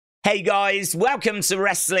Hey guys, welcome to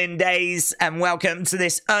Wrestling Days and welcome to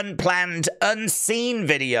this unplanned, unseen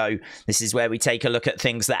video. This is where we take a look at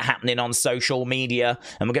things that are happening on social media,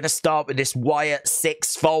 and we're going to start with this WYATT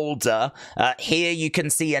 6 folder. Here you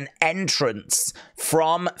can see an entrance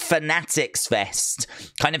from Fanatics Fest.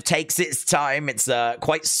 Kind of takes its time, it's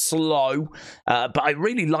quite slow, but I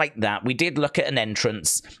really like that. We did look at an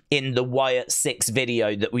entrance in the WYATT 6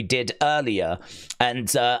 video that we did earlier,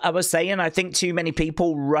 and I was saying I think too many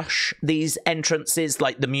people rush these entrances.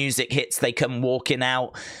 Like the music hits, they come walking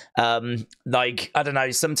out. Like, I don't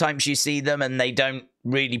know, sometimes you see them and they don't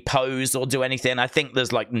really pose or do anything. I think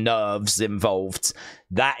there's like nerves involved.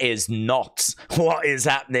 That is not what is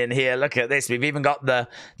happening here. Look at this. We've even got the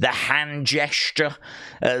hand gesture,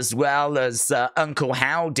 as well as Uncle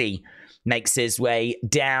Howdy makes his way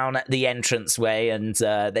down the entranceway, and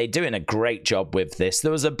they're doing a great job with this.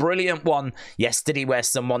 There was a brilliant one yesterday where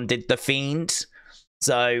someone did the Fiend.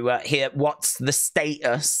 So here, what's the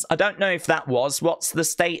status? I don't know if that was what's the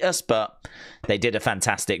status, but they did a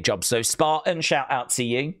fantastic job. So Spartan, shout out to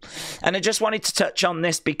you. And I just wanted to touch on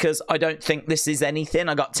this because I don't think this is anything.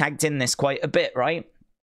 I got tagged in this quite a bit, right?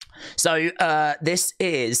 So this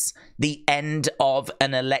is the end of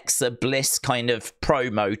an Alexa Bliss kind of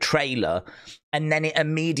promo trailer, and then it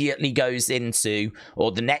immediately goes into,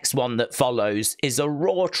 or the next one that follows is a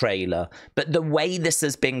Raw trailer. But the way this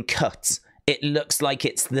has been cut, it looks like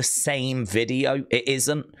it's the same video. It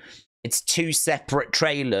isn't. It's two separate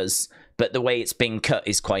trailers, but the way it's been cut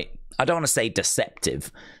is quite, I don't want to say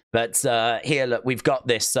deceptive. But here, look, we've got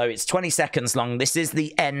this. So it's 20 seconds long. This is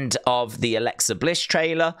the end of the Alexa Bliss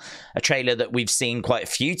trailer, a trailer that we've seen quite a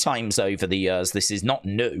few times over the years. This is not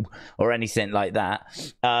new or anything like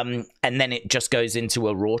that. And then it just goes into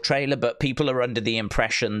a Raw trailer. But people are under the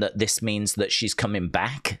impression that this means that she's coming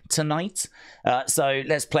back tonight. So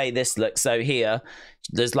let's play this. Look, so here,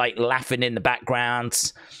 there's like laughing in the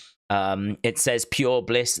background. It says Pure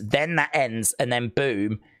Bliss. Then that ends. And then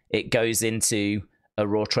boom, it goes into a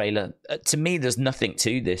Raw trailer. To me, there's nothing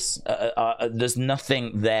to this. There's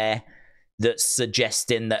nothing there that's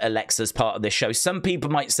suggesting that Alexa's part of this show. Some people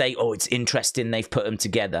might say, oh, it's interesting they've put them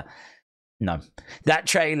together. No, that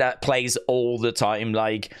trailer plays all the time.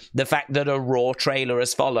 Like, the fact that a Raw trailer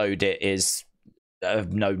has followed it is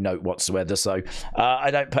of no note whatsoever. So I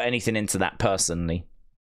don't put anything into that personally.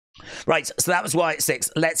 Right, so that was WYATT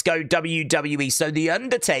 6. Let's go WWE. So The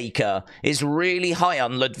Undertaker is really high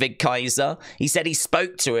on Ludwig Kaiser. He said he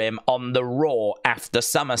spoke to him on the Raw after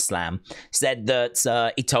SummerSlam. Said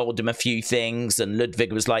that he told him a few things, and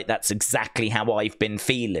Ludwig was like, that's exactly how I've been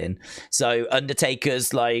feeling. So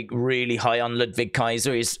Undertaker's like really high on Ludwig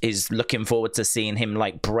Kaiser. Is looking forward to seeing him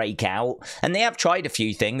like break out. And they have tried a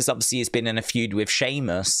few things. Obviously, he's been in a feud with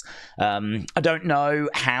Sheamus. I don't know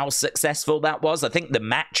how successful that was. I think the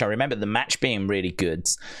match, I remember the match being really good,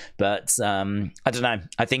 but I don't know.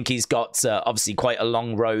 I think he's got obviously quite a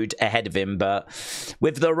long road ahead of him, but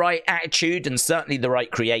with the right attitude and certainly the right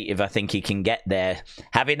creative, I think he can get there.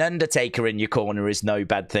 Having Undertaker in your corner is no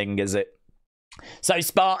bad thing, is it? So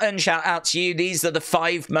Spartan, shout out to you. These are the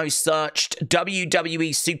 5 most searched WWE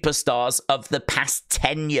superstars of the past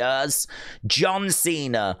 10 years. John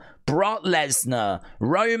Cena, Brock Lesnar,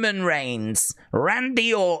 Roman Reigns,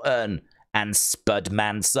 Randy Orton, and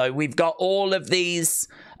Spudman. So we've got all of these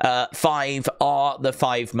 5 are the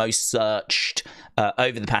 5 most searched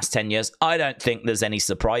over the past 10 years. I don't think there's any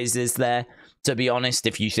surprises there, to be honest.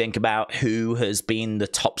 If you think about who has been the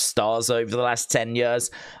top stars over the last 10 years,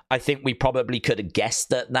 I think we probably could have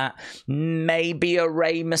guessed at that. Maybe a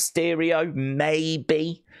Rey Mysterio,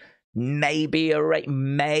 maybe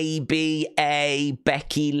a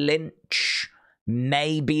Becky Lynch,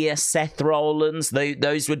 maybe a Seth Rollins.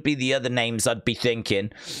 Those would be the other names I'd be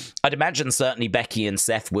thinking. I'd imagine certainly Becky and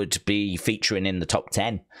Seth would be featuring in the top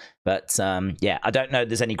 10. But yeah, I don't know if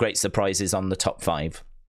there's any great surprises on the top 5.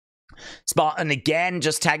 Spartan again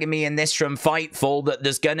just tagging me in this from Fightful that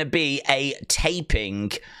there's going to be a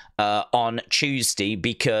taping on Tuesday,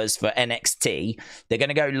 because for NXT they're going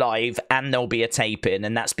to go live and there'll be a taping,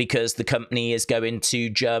 and that's because the company is going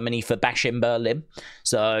to Germany for Bash in Berlin.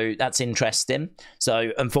 So that's interesting.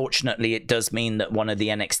 So unfortunately it does mean that one of the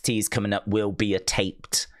NXTs coming up will be a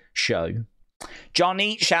taped show.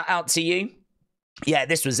 Johnny, shout out to you. Yeah,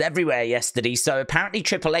 this was everywhere yesterday. So apparently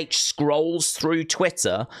Triple H scrolls through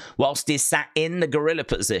Twitter whilst he's sat in the gorilla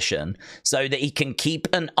position so that he can keep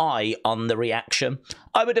an eye on the reaction.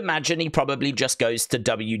 I would imagine he probably just goes to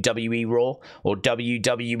WWE Raw or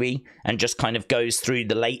WWE and just kind of goes through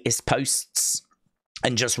the latest posts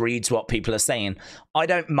and just reads what people are saying. I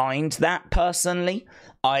don't mind that personally.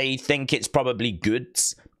 I think it's probably good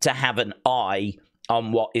to have an eye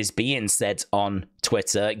on what is being said on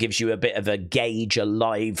Twitter. It gives you a bit of a gauge, a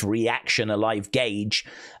live reaction, a live gauge.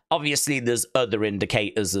 Obviously, there's other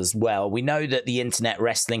indicators as well. We know that the internet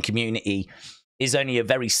wrestling community is only a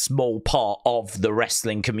very small part of the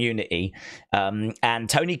wrestling community. And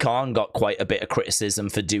Tony Khan got quite a bit of criticism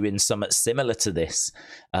for doing something similar to this,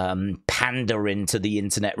 pandering to the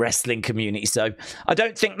internet wrestling community. So I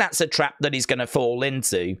don't think that's a trap that he's going to fall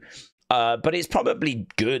into. But it's probably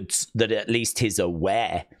good that at least he's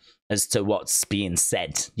aware as to what's being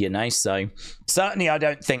said, you know? So certainly I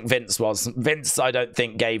don't think Vince was. Vince, I don't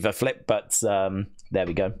think gave a flip, but there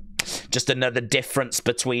we go. Just another difference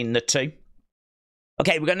between the two.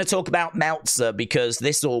 Okay, we're going to talk about Meltzer because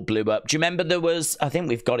this all blew up. Do you remember there was, I think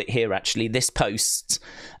we've got it here actually, this post,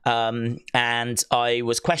 and I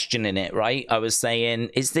was questioning it, right? I was saying,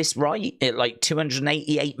 is this right? It like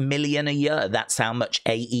 288 million a year. That's how much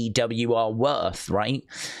AEW are worth, right?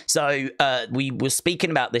 So we were speaking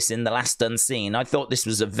about this in the last Unseen. I thought this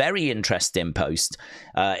was a very interesting post.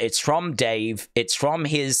 It's from Dave. It's from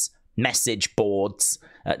his message boards.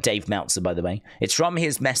 Dave Meltzer, by the way. It's from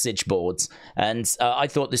his message boards, and I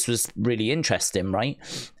thought this was really interesting, right?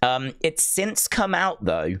 It's since come out,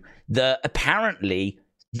 though, that apparently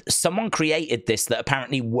someone created this that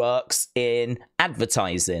apparently works in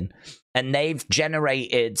advertising, and they've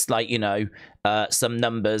generated, like, you know, some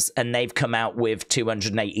numbers, and they've come out with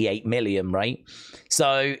 288 million, right?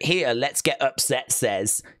 So here, Let's Get Upset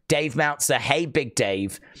says, Dave Meltzer, hey, Big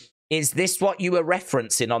Dave, is this what you were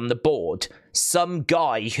referencing on the board? Some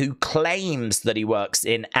guy who claims that he works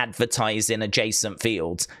in advertising adjacent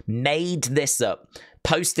fields made this up,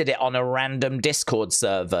 posted it on a random Discord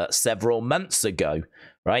server several months ago,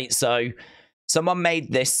 right? So someone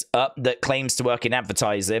made this up that claims to work in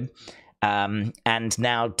advertising, and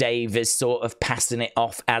now Dave is sort of passing it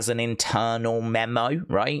off as an internal memo,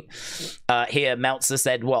 right? Here, Meltzer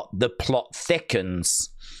said, what? The plot thickens.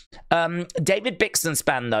 David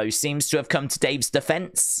Bixenspan, though, seems to have come to Dave's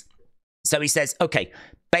defense. So he says, okay,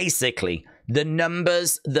 basically, the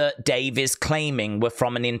numbers that Dave is claiming were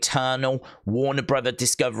from an internal Warner Brother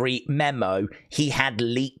Discovery memo he had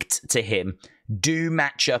leaked to him do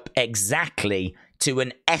match up exactly to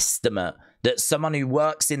an estimate that someone who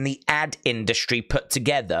works in the ad industry put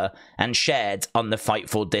together and shared on the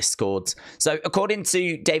Fightful Discord. So according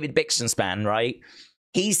to David Bixenspan, right,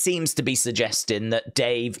 he seems to be suggesting that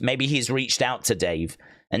Dave, maybe he's reached out to Dave,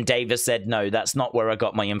 and Dave has said, no, that's not where I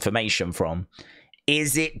got my information from.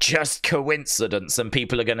 Is it just coincidence? And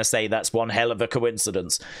people are going to say that's one hell of a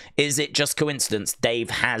coincidence. Is it just coincidence? Dave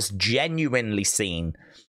has genuinely seen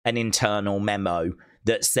an internal memo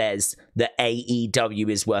that says that AEW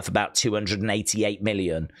is worth about 288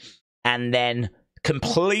 million. And then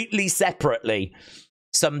completely separately,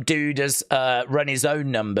 some dude has run his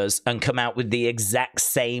own numbers and come out with the exact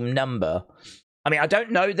same number. I mean, I don't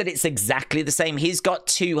know that it's exactly the same. He's got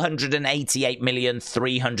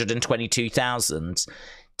 288,322,000.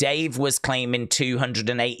 Dave was claiming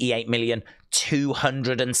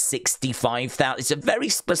 288,265,000. It's a very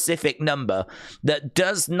specific number that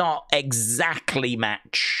does not exactly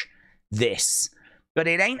match this. But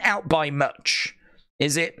it ain't out by much,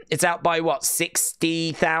 is it? It's out by, what,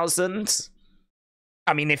 60,000?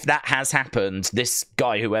 I mean, if that has happened, this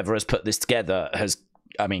guy, whoever has put this together, has,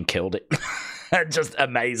 I mean, killed it. Just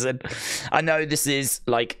amazing. I know this is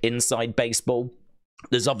like inside baseball.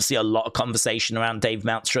 There's obviously a lot of conversation around Dave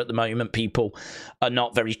Meltzer at the moment. People are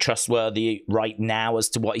not very trustworthy right now as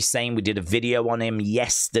to what he's saying. We did a video on him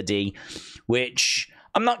yesterday, which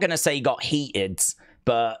I'm not going to say got heated,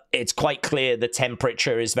 but it's quite clear the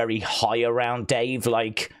temperature is very high around Dave.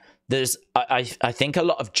 Like, there's, I think, a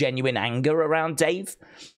lot of genuine anger around Dave.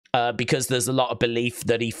 Because there's a lot of belief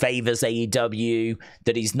that he favors AEW,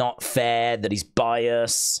 that he's not fair, that he's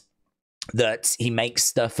biased, that he makes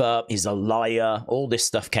stuff up, he's a liar. All this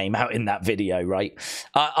stuff came out in that video, right?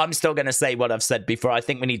 I'm still going to say what I've said before. I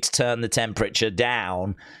think we need to turn the temperature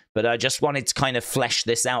down, but I just wanted to kind of flesh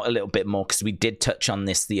this out a little bit more because we did touch on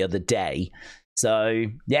this the other day. So,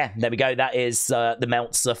 yeah, there we go. That is the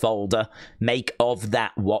Meltzer folder. Make of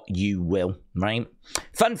that what you will, right?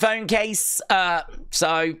 Fun phone case. Big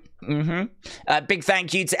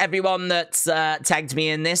thank you to everyone that's tagged me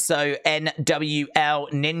in this. So, NWL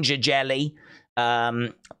Ninja Jelly.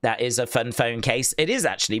 That is a fun phone case. It is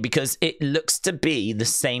actually, because it looks to be the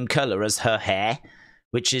same color as her hair,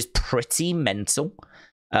 which is pretty mental.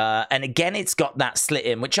 And again, it's got that slit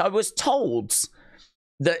in, which I was told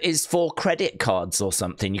that is for credit cards or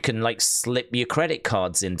something. You can, like, slip your credit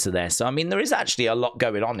cards into there. So, I mean, there is actually a lot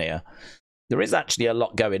going on here. There is actually a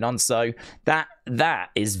lot going on, so that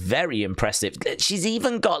is very impressive. She's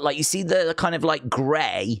even got, like, you see the kind of like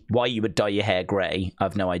grey, why you would dye your hair grey,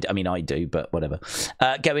 I've no idea. I mean, I do, but whatever.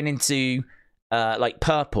 Going into like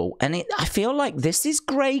purple, and I feel like this is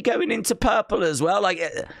grey going into purple as well. Like,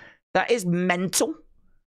 that is mental.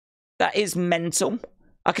 That is mental.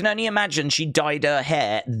 I can only imagine she dyed her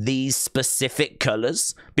hair these specific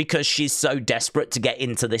colours because she's so desperate to get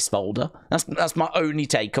into this folder. That's my only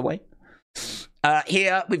takeaway.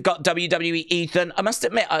 Here we've got WWE Ethan. I must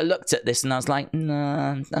admit, I looked at this and I was like,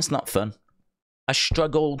 nah, that's not fun. I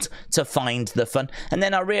struggled to find the fun. And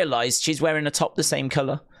then I realised she's wearing a top the same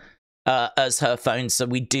colour as her phone, so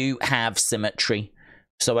we do have symmetry.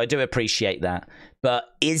 So I do appreciate that. But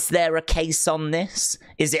is there a case on this?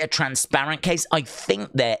 Is it a transparent case? I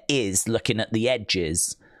think there is, looking at the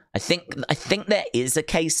edges. I think there is a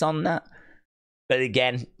case on that. But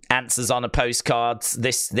again, answers on a postcard.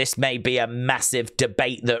 This may be a massive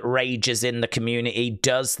debate that rages in the community.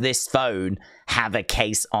 Does this phone have a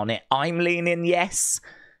case on it? I'm leaning yes.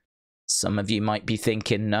 Some of you might be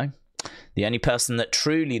thinking no. The only person that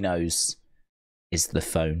truly knows is the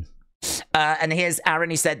phone. And here's Aaron.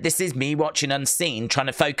 He said, this is me watching Unseen, trying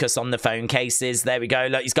to focus on the phone cases. There we go.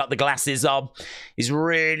 Look, he's got the glasses on. He's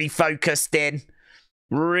really focused in.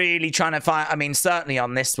 Really trying to find... I mean, certainly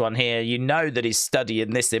on this one here, you know that he's studying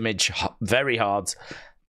this image very hard.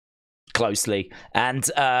 Closely. And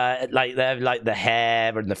like the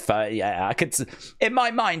hair and the phone. Yeah, I could... In my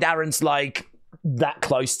mind, Aaron's like that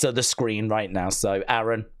close to the screen right now. So,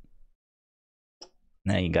 Aaron...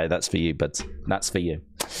 There you go. That's for you, bud. That's for you.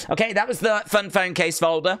 Okay, that was the fun phone case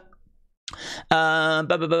folder.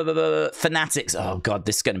 Fanatics. Oh, God,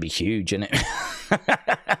 this is going to be huge, isn't it?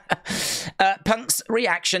 Punk's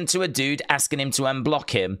reaction to a dude asking him to unblock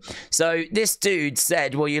him. So this dude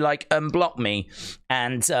said, will you, like, unblock me?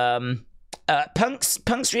 And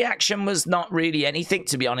Punk's reaction was not really anything,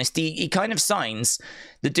 to be honest. He kind of signs.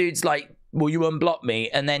 The dude's like, will you unblock me?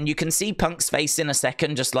 And then you can see Punk's face in a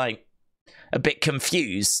second, just like, a bit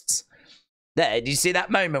confused. There, do you see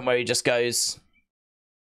that moment where he just goes...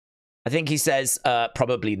 I think he says,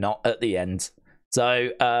 probably not at the end. So,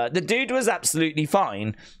 the dude was absolutely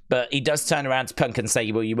fine, but he does turn around to Punk and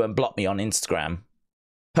say, will you unblock me on Instagram?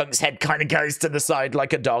 Punk's head kind of goes to the side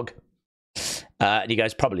like a dog. And he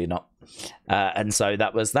goes, probably not. And so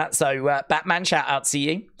that was that. So, Batman, shout out to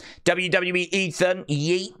you. WWE Ethan,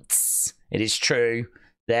 Yeet. It is true.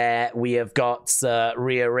 There we have got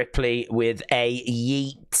Rhea Ripley with a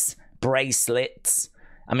Yeet bracelet.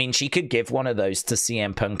 I mean, she could give one of those to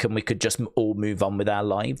CM Punk and we could just all move on with our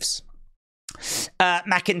lives.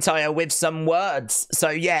 McIntyre with some words. So,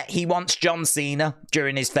 yeah, he wants John Cena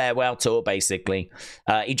during his farewell tour, basically.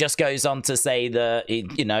 He just goes on to say that,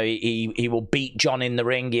 he will beat John in the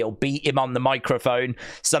ring. He'll beat him on the microphone,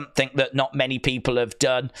 something that not many people have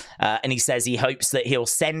done. And he says he hopes that he'll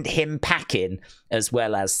send him packing as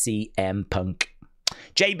well as CM Punk.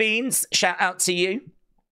 J Beans, shout out to you.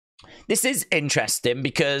 This is interesting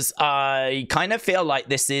because I kind of feel like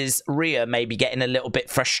this is Rhea maybe getting a little bit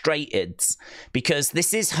frustrated because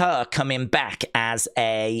this is her coming back as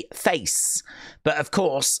a face. But of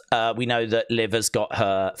course, we know that Liv has got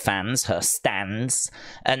her fans, her stans.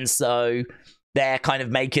 And so they're kind of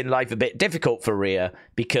making life a bit difficult for Rhea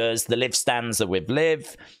because the Liv stans are with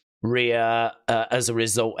Liv. Rhea, as a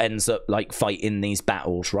result, ends up like fighting these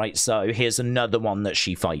battles, right? So here's another one that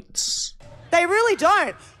she fights. They really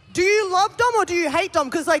don't. Do you love Dom or do you hate Dom?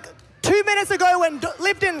 Because, like, 2 minutes ago when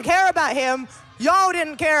Liv didn't care about him, y'all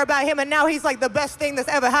didn't care about him, and now he's, like, the best thing that's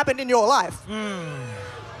ever happened in your life.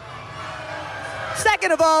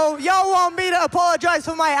 Second of all, y'all want me to apologize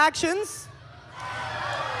for my actions?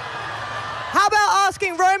 How about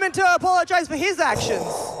asking Roman to apologize for his actions?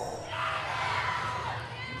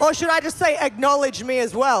 Or should I just say acknowledge me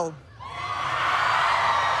as well?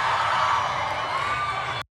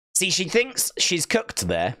 See, she thinks she's cooked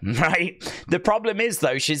there, right? The problem is,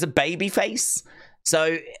 though, she's a baby face.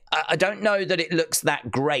 So I don't know that it looks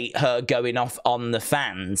that great, her going off on the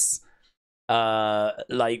fans,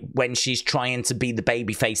 like when she's trying to be the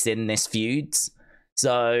baby face in this feud.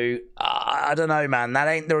 So I don't know, man. That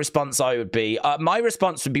ain't the response I would be. My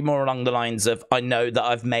response would be more along the lines of, I know that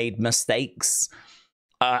I've made mistakes.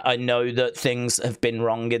 I know that things have been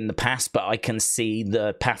wrong in the past, but I can see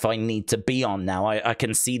the path I need to be on now. I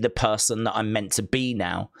can see the person that I'm meant to be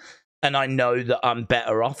now. And I know that I'm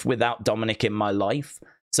better off without Dominic in my life.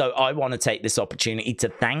 So I want to take this opportunity to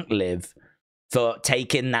thank Liv for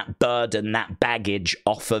taking that burden, that baggage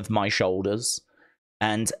off of my shoulders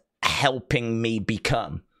and helping me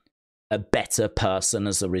become a better person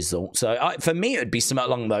as a result. So for me, it would be something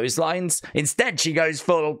along those lines. Instead, she goes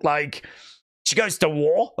full, like, she goes to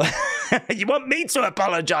war. You want me to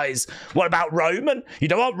apologize? What about Roman? You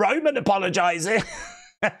don't want Roman apologizing?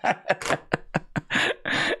 I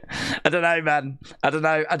don't know, man. I don't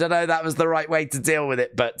know that was the right way to deal with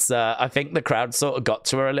it, but I think the crowd sort of got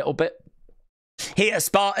to her a little bit. Here,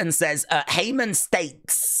 Spartan says, Heyman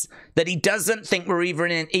states that he doesn't think we're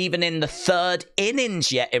even in the third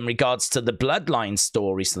innings yet in regards to the Bloodline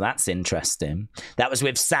story, so that's interesting. That was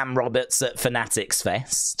with Sam Roberts at Fanatics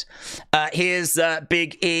Fest. Here's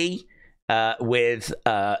Big E with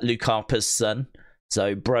Luke Harper's son,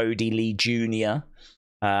 so Brodie Lee Jr.,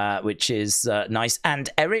 which is nice. And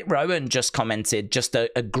Eric Rowan just commented just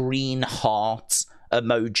a green heart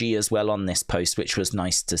emoji as well on this post, which was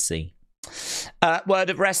nice to see.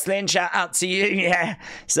 Word of Wrestling, shout out to you. Yeah,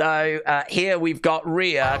 so here we've got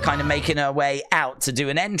Rhea kind of making her way out to do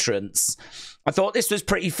an entrance. I thought this was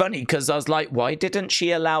pretty funny because I was like, why didn't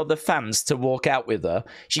she allow the fans to walk out with her?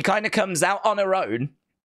 She kind of comes out on her own,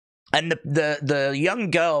 and the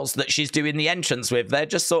young girls that she's doing the entrance with, they're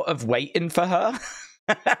just sort of waiting for her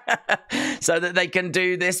so that they can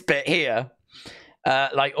do this bit here,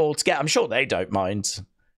 like all together. I'm sure they don't mind.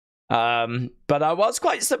 But I was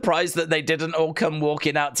quite surprised that they didn't all come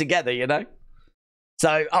walking out together, you know?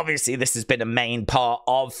 So, obviously, this has been a main part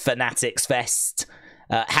of Fanatics Fest.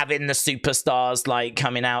 Having the superstars, like,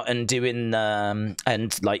 coming out and doing,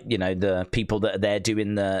 and, like, you know, the people that are there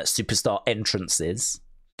doing the superstar entrances.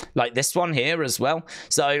 Like this one here as well.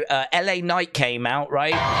 So, LA Knight came out,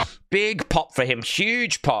 right? Big pop for him.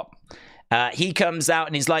 Huge pop. He comes out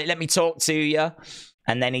and he's like, let me talk to you.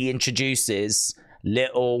 And then he introduces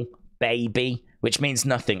Little Baby, which means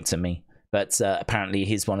nothing to me, but apparently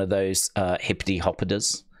he's one of those hippity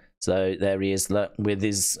hoppers. So there he is with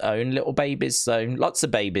his own little babies. So lots of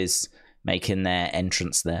babies making their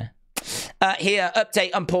entrance there. Here,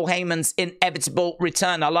 update on Paul Heyman's inevitable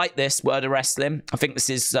return. I like this, Word of Wrestling. I think this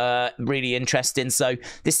is really interesting. So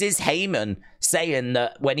this is Heyman saying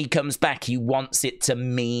that when he comes back, he wants it to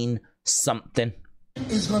mean something.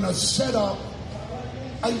 Is going to set up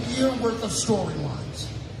a year worth of storylines.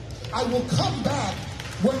 I will come back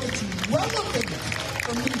when it's relevant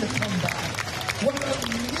for me to come back, when I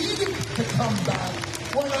need to come back,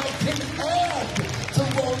 when I can add to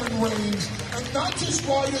Roman Reigns and not just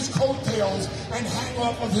ride his coattails and hang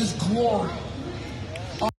off of his glory.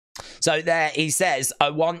 So there he says,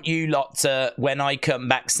 I want you lot to, when I come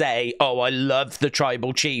back, say, oh, I love the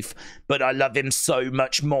tribal chief, but I love him so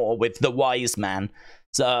much more with the wise man.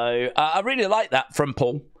 So I really like that from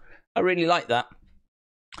Paul. I really like that.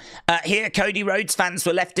 Here, Cody Rhodes fans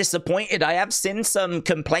were left disappointed. I have seen some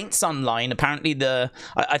complaints online. Apparently,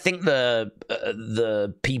 I think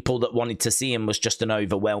the people that wanted to see him was just an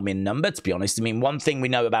overwhelming number, to be honest. I mean, one thing we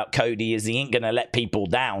know about Cody is he ain't going to let people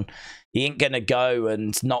down. He ain't going to go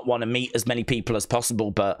and not want to meet as many people as possible,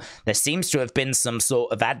 but there seems to have been some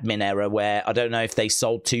sort of admin error where I don't know if they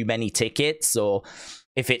sold too many tickets or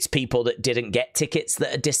if it's people that didn't get tickets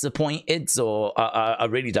that are disappointed, or I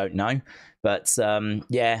really don't know. But,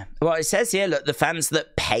 yeah. Well, it says here, look, the fans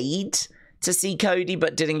that paid to see Cody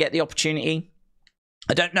but didn't get the opportunity.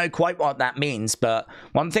 I don't know quite what that means, but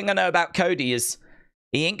one thing I know about Cody is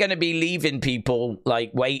he ain't going to be leaving people,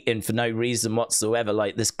 like, waiting for no reason whatsoever.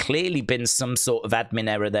 Like, there's clearly been some sort of admin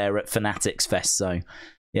error there at Fanatics Fest, so,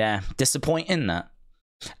 yeah, disappointing that.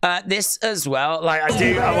 This as well, like,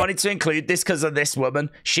 I wanted to include this because of this woman.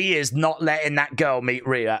 She is not letting that girl meet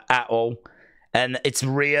Rhea at all. And it's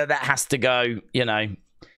Rhea that has to go, you know,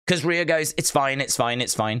 because Rhea goes, it's fine, it's fine,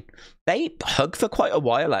 it's fine. They hug for quite a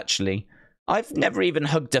while, actually. I've never even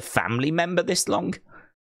hugged a family member this long.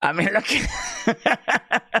 I mean, look.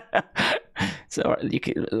 So you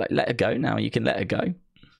can, like, let her go now. You can let her go.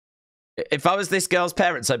 If I was this girl's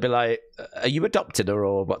parents, I'd be like, are you adopted her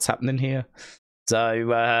or what's happening here?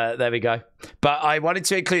 So there we go. But I wanted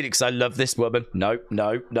to include it because I love this woman. Nope.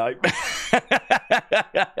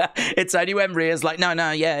 It's only when Rhea's like, no,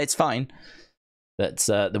 yeah, it's fine. That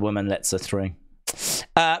the woman lets her through.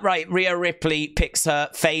 Right, Rhea Ripley picks her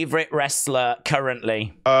favorite wrestler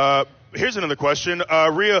currently. Here's another question.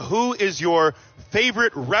 Rhea, who is your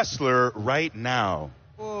favorite wrestler right now?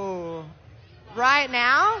 Ooh. Right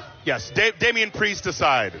now? Yes, Damian Priest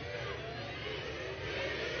aside.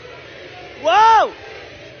 Whoa!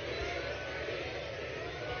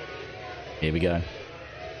 Here we go.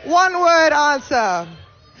 One word answer.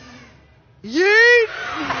 Yeet!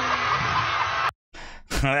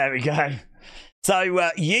 There we go. So,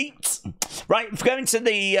 Yeet. Right, going to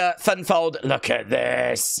the fun fold. Look at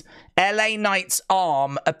this. LA Knight's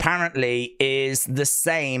arm apparently is the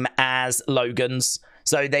same as Logan's.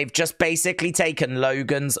 So they've just basically taken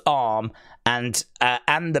Logan's arm and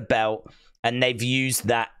the belt, and they've used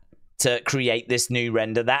that to create this new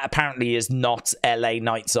render. That apparently is not LA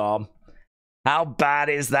Knight's arm. How bad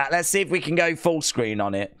is that? Let's see if we can go full screen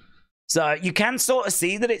on it. So you can sort of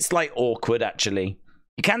see that it's like awkward, actually.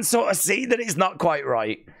 You can sort of see that it's not quite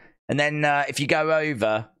right. And then if you go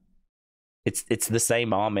over, it's the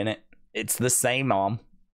same arm, innit? It's the same arm.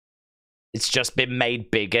 It's just been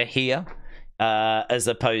made bigger here as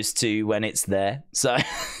opposed to when it's there. So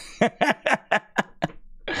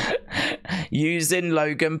using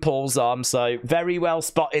Logan Paul's arm. So very well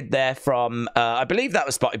spotted there from, I believe that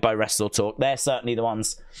was spotted by Wrestle Talk. They're certainly the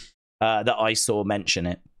ones that I saw mention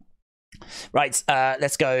it. Right,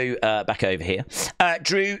 let's go back over here.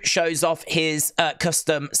 Drew shows off his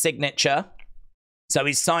custom signature. So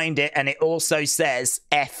he's signed it, and it also says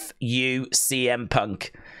F.U. CM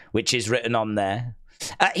Punk, which is written on there.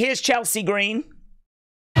 Here's Chelsea Green.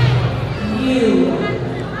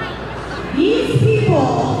 These people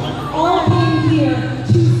all came here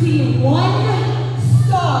to see one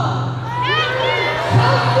star.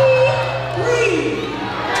 Chelsea Green.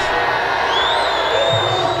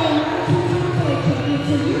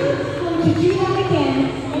 So you're going to do that again,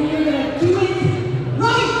 and you're going to do it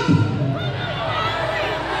right.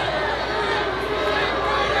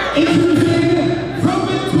 Introducing from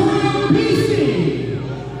Victoria, BC,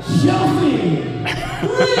 Chelsea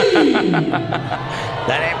Green.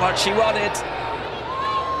 That ain't what she wanted.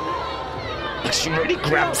 She really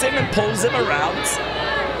grabs him and pulls him around.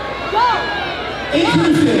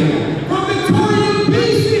 Introducing from Victoria,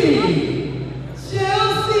 BC,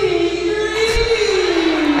 Chelsea Green.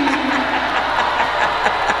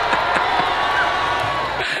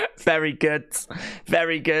 Very good.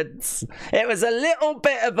 Very good. It was a little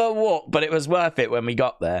bit of a walk, but it was worth it when we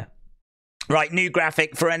got there. Right, new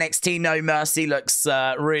graphic for NXT No Mercy. Looks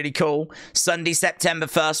really cool. Sunday, September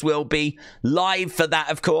 1st will be live for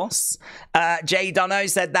that, of course. Jay Dono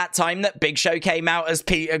said that time that Big Show came out as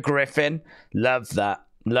Peter Griffin. Love that.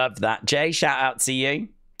 Love that. Jay, shout out to you.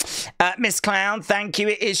 Miss Clown, thank you.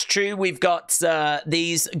 It is true. We've got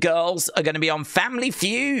these girls are going to be on Family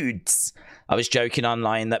Feuds. I was joking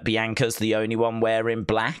online that Bianca's the only one wearing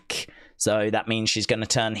black. So that means she's going to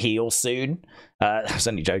turn heel soon. I was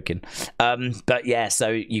only joking. But yeah, so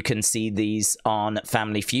you can see these on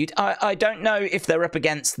Family Feud. I don't know if they're up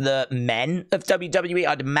against the men of WWE.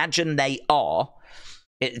 I'd imagine they are.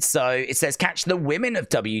 So it says catch the women of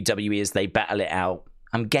WWE as they battle it out.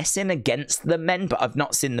 I'm guessing against the men, but I've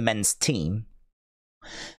not seen the men's team.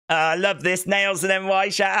 I love this. Nails and NY,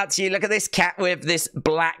 shout out to you. Look at this cat with this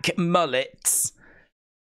black mullet.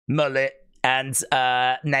 And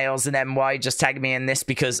Nails and NY just tagged me in this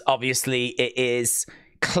because obviously it is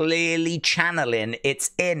clearly channeling its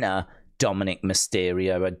inner Dominic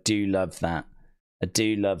Mysterio. I do love that. I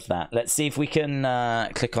do love that. Let's see if we can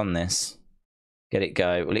click on this. Get it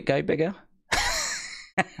go. Will it go bigger?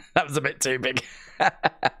 That was a bit too big.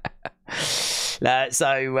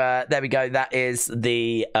 So there we go. That is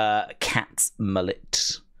the cat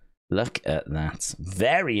mullet. Look at that.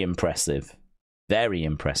 Very impressive. Very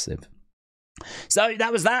impressive. So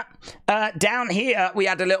that was that. Down here, we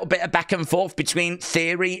had a little bit of back and forth between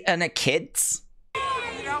Theory and a kids. You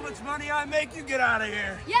know how much money I make? You get out of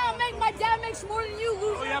here. Yeah, my dad makes more than you,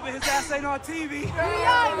 loser. Oh, yeah, but his ass ain't on TV.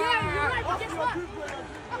 Yeah, you're right. But guess what?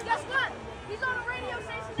 Guess what? He's on a radio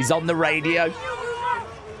station. He's on the radio.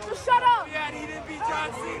 So shut up. Yeah, and he didn't beat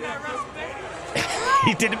John Cena at WrestleMania.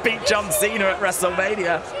 He didn't beat John Cena at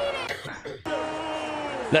WrestleMania.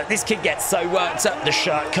 Look, this kid gets so worked up, the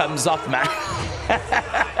shirt comes off, man.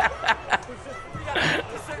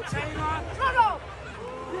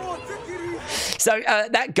 So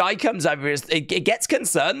that guy comes over, it gets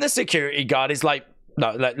concerned. The security guard is like,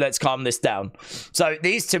 no, let's calm this down. So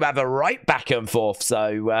these two have a right back and forth.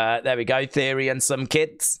 So there we go, Theory and some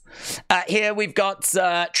kids. Here we've got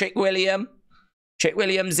Trick Williams. Trick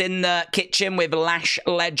Williams in the kitchen with Lash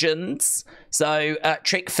Legends. So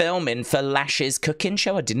Trick filming for Lash's cooking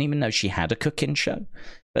show. I didn't even know she had a cooking show.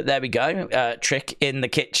 But there we go. Trick in the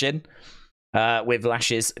kitchen with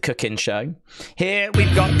Lash's cooking show. Here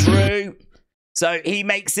we've got Drew. So he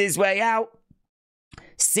makes his way out.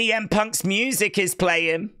 CM Punk's music is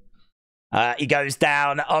playing. He goes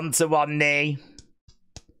down onto one knee.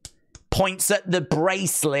 Points at the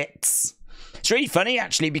bracelets. It's really funny,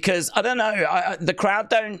 actually, because, I don't know, the crowd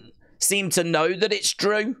don't seem to know that it's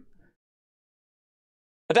Drew.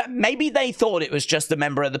 Maybe they thought it was just a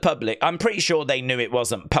member of the public. I'm pretty sure they knew it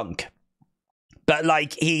wasn't Punk. But,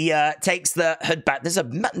 like, he takes the hood back. There's a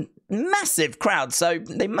massive crowd, so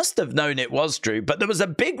they must have known it was Drew, but there was a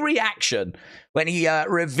big reaction when he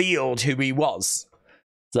revealed who he was.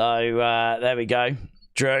 So there we go,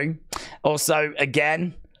 Drew. Also,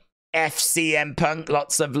 again, FCM Punk,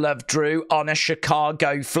 lots of love, Drew, on a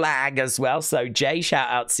Chicago flag as well. So, Jay, shout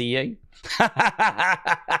out to you.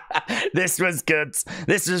 This was good.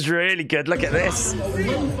 This was really good. Look at this. Look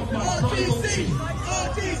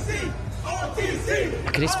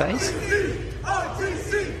at his face.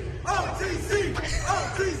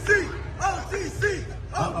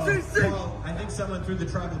 I think someone threw the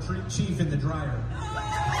tribal chief in the dryer.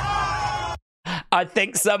 I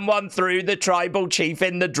think someone threw the tribal chief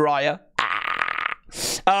in the dryer. Ah.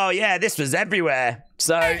 Oh, yeah, this was everywhere.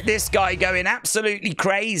 So this guy going absolutely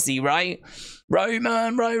crazy, right?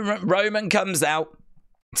 Roman comes out.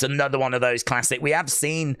 It's another one of those classic. We have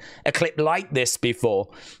seen a clip like this before.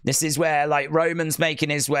 This is where, like, Roman's making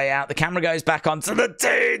his way out. The camera goes back onto the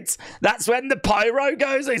dudes. That's when the pyro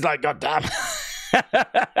goes. He's like, God damn.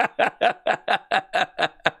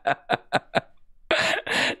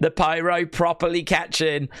 The pyro properly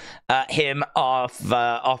catching him off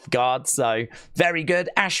guard. So very good.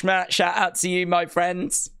 Ashma, shout out to you, my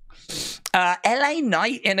friends. LA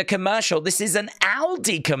Knight in a commercial. This is an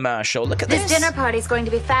Aldi commercial. Look at this. This dinner party's going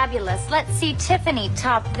to be fabulous. Let's see Tiffany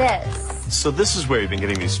top this. So this is where you've been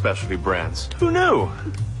getting these specialty brands. Who knew?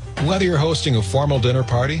 Whether you're hosting a formal dinner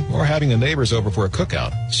party or having the neighbors over for a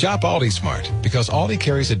cookout, shop Aldi Smart, because Aldi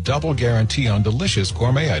carries a double guarantee on delicious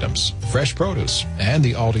gourmet items, fresh produce, and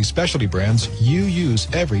the Aldi specialty brands you use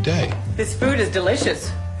every day. This food is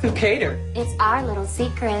delicious. Who catered? It's our little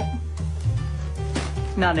secret.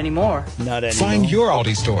 Not anymore. Not anymore. Find your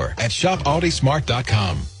Aldi store at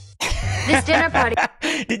shopaldismart.com. This dinner party.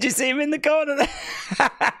 Did you see him in the corner there?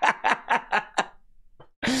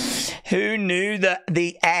 Who knew that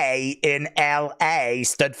the A in LA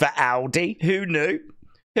stood for Aldi? Who knew?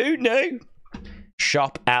 Who knew?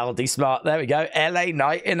 Shop Aldi Smart. There we go. LA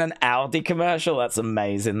Knight in an Aldi commercial. That's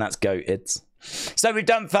amazing. That's goated. So we've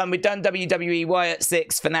done fun. We've done WWE, WYATT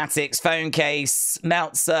 6, Fanatics, Phone Case,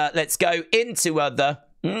 Meltzer. Let's go into other.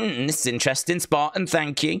 This is interesting. Spartan,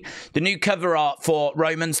 thank you. The new cover art for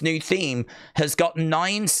Roman's new theme has got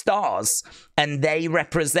 9 stars, and they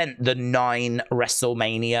represent the 9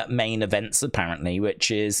 WrestleMania main events, apparently,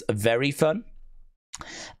 which is very fun.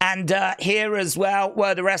 And here as well,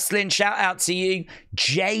 Word of Wrestling, shout out to you,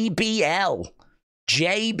 JBL.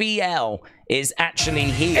 JBL is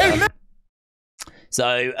actually here.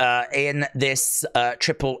 So in this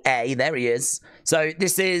Triple A, there he is. So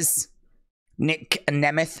this is Nick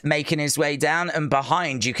Nemeth making his way down, and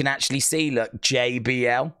behind you can actually see, look,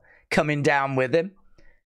 JBL coming down with him.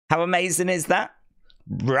 How amazing is that?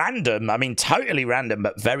 Random. I mean, totally random,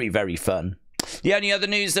 but very, very fun. The only other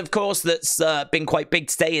news, of course, that's been quite big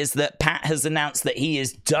today is that Pat has announced that he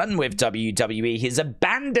is done with WWE. He's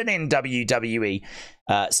abandoning WWE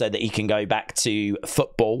so that he can go back to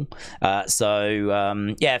football. Yeah,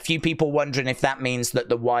 a few people wondering if that means that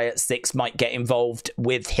the WYATT 6 might get involved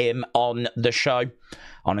with him on the show.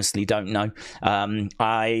 Honestly, don't know.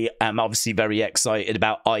 I am obviously very excited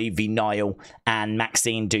about Ivy Nile and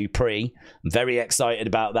Maxine Dupree. I'm very excited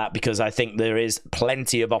about that because I think there is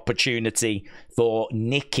plenty of opportunity for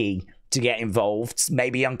Nikki to get involved.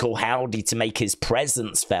 Maybe Uncle Howdy to make his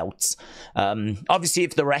presence felt. Obviously,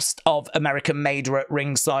 if the rest of American Made are at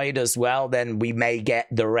ringside as well, then we may get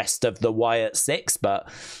the rest of the WYATT 6. But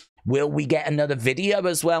will we get another video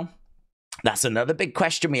as well? That's another big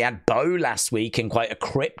question. We had Bo last week in quite a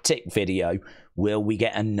cryptic video. Will we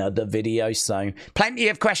get another video? So plenty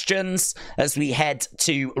of questions as we head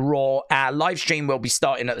to Raw. Our live stream will be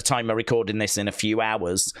starting at the time of recording this in a few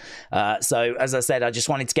hours. So as I said, I just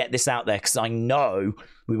wanted to get this out there because I know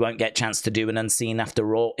we won't get a chance to do an Unseen after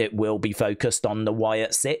Raw. It will be focused on the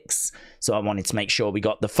WYATT 6. So I wanted to make sure we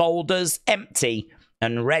got the folders empty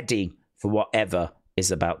and ready for whatever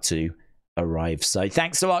is about to arrive. So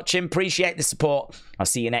thanks for watching. Appreciate the support. I'll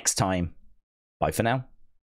see you next time. Bye for now.